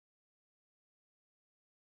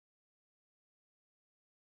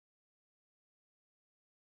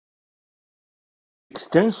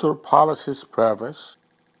Extensor Pollicis Brevis.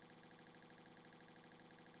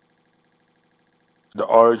 The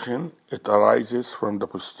origin, it arises from the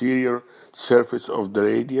posterior surface of the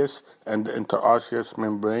radius and the interosseous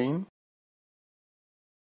membrane.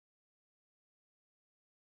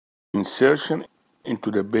 Insertion into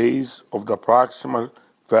the base of the proximal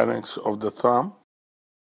phalanx of the thumb.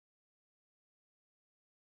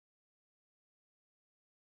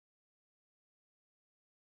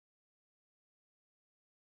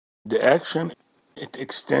 The action, it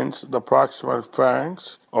extends the proximal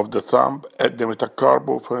phalanx of the thumb at the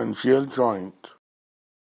metacarpophalangeal joint.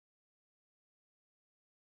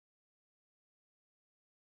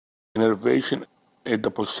 Innervation at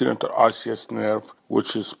the posterior interosseous nerve,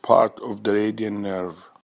 which is part of the radial nerve.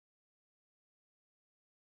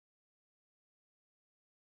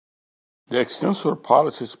 The extensor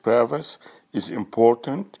pollicis brevis is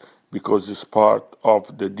important because it's part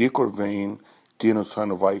of the Quervain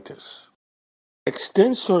tenosynovitis.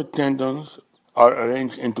 Extensor tendons are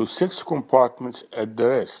arranged into 6 compartments at the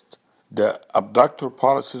wrist: the abductor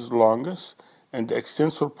pollicis longus and the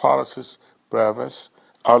extensor pollicis brevis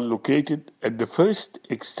are located at the first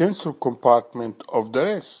extensor compartment of the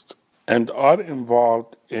wrist and are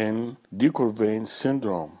involved in Quervain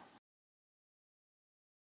syndrome.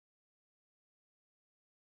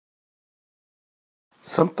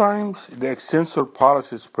 Sometimes the extensor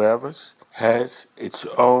pollicis brevis has its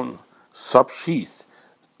own subsheath,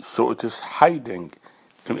 so it is hiding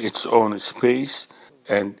in its own space,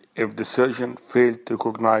 and if the surgeon failed to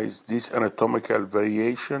recognize this anatomical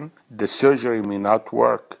variation, the surgery may not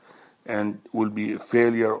work and will be a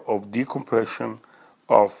failure of decompression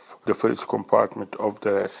of the first compartment of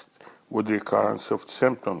the wrist with recurrence of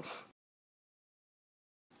symptoms.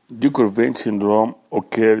 Quervain syndrome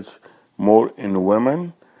occurs more in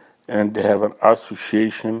women, and they have an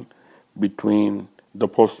association between the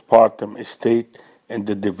postpartum state and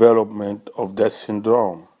the development of that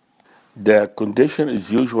syndrome. The condition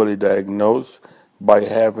is usually diagnosed by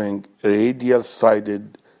having radial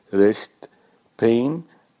sided wrist pain,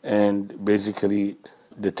 and basically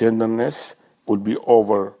the tenderness will be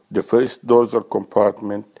over the first dorsal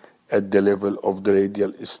compartment at the level of the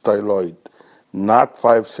radial styloid, not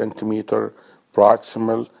 5 centimeter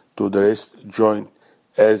proximal to the wrist joint,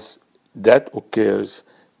 as that occurs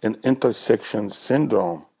in intersection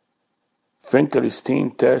syndrome. Finkelstein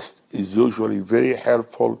test is usually very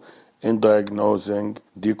helpful in diagnosing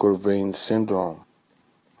Quervain syndrome.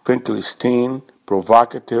 Finkelstein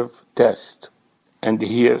provocative test. And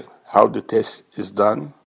here how the test is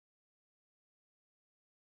done.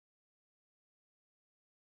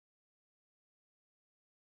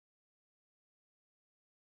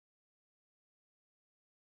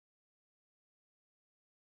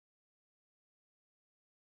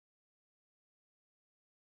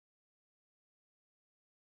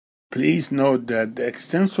 Please note that the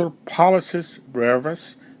extensor pollicis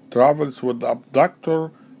brevis travels with the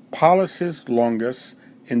abductor pollicis longus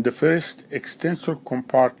in the first extensor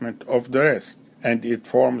compartment of the wrist, and it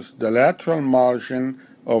forms the lateral margin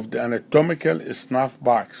of the anatomical snuff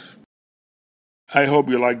box. I hope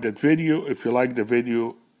you liked that video. If you like the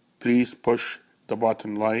video, please push the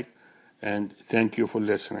button like, and thank you for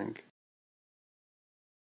listening.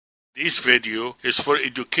 This video is for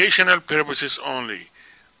educational purposes only.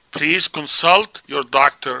 Please consult your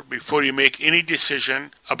doctor before you make any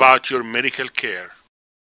decision about your medical care.